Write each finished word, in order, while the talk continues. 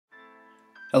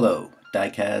Hello,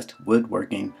 Diecast,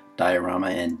 woodworking, diorama,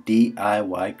 and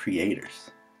DIY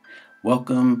creators.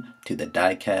 Welcome to the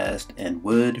Diecast and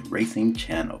Wood Racing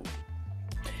channel.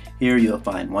 Here you'll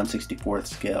find 1/64th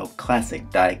scale classic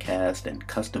diecast and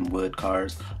custom wood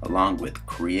cars along with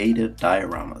creative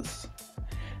dioramas.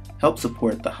 Help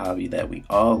support the hobby that we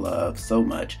all love so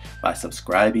much by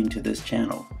subscribing to this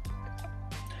channel.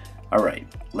 Alright,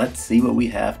 let's see what we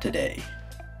have today.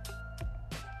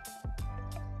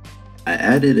 I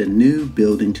added a new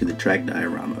building to the track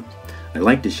diorama. I'd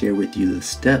like to share with you the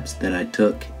steps that I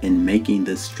took in making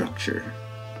this structure.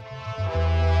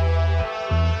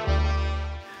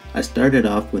 I started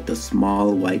off with a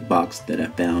small white box that I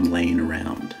found laying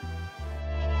around.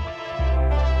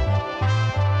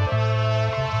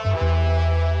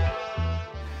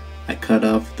 I cut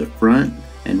off the front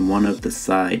and one of the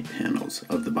side panels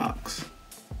of the box.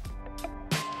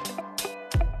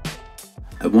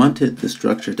 I wanted the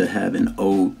structure to have an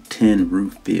old tin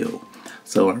roof feel,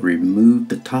 so I removed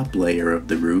the top layer of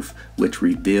the roof, which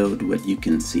revealed what you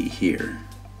can see here.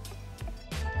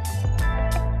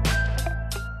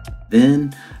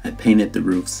 Then I painted the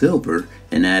roof silver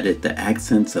and added the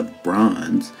accents of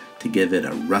bronze to give it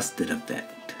a rusted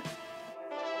effect.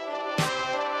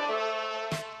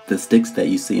 The sticks that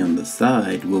you see on the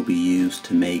side will be used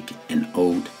to make an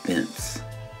old fence.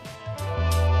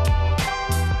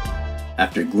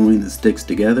 After gluing the sticks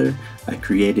together, I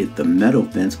created the metal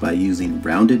fence by using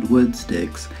rounded wood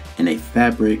sticks and a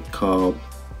fabric called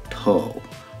tulle,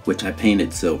 which I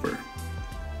painted silver.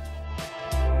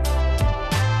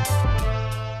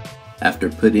 After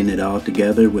putting it all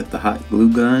together with the hot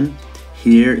glue gun,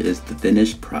 here is the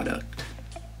finished product.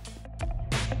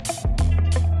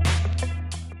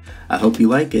 I hope you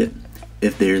like it.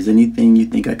 If there's anything you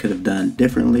think I could have done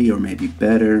differently or maybe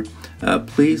better,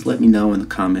 please let me know in the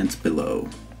comments below.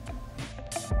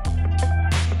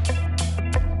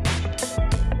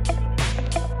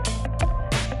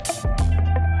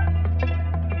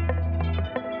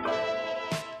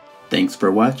 Thanks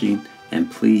for watching, and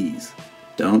please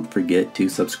don't forget to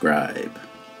subscribe.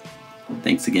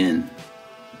 Thanks again.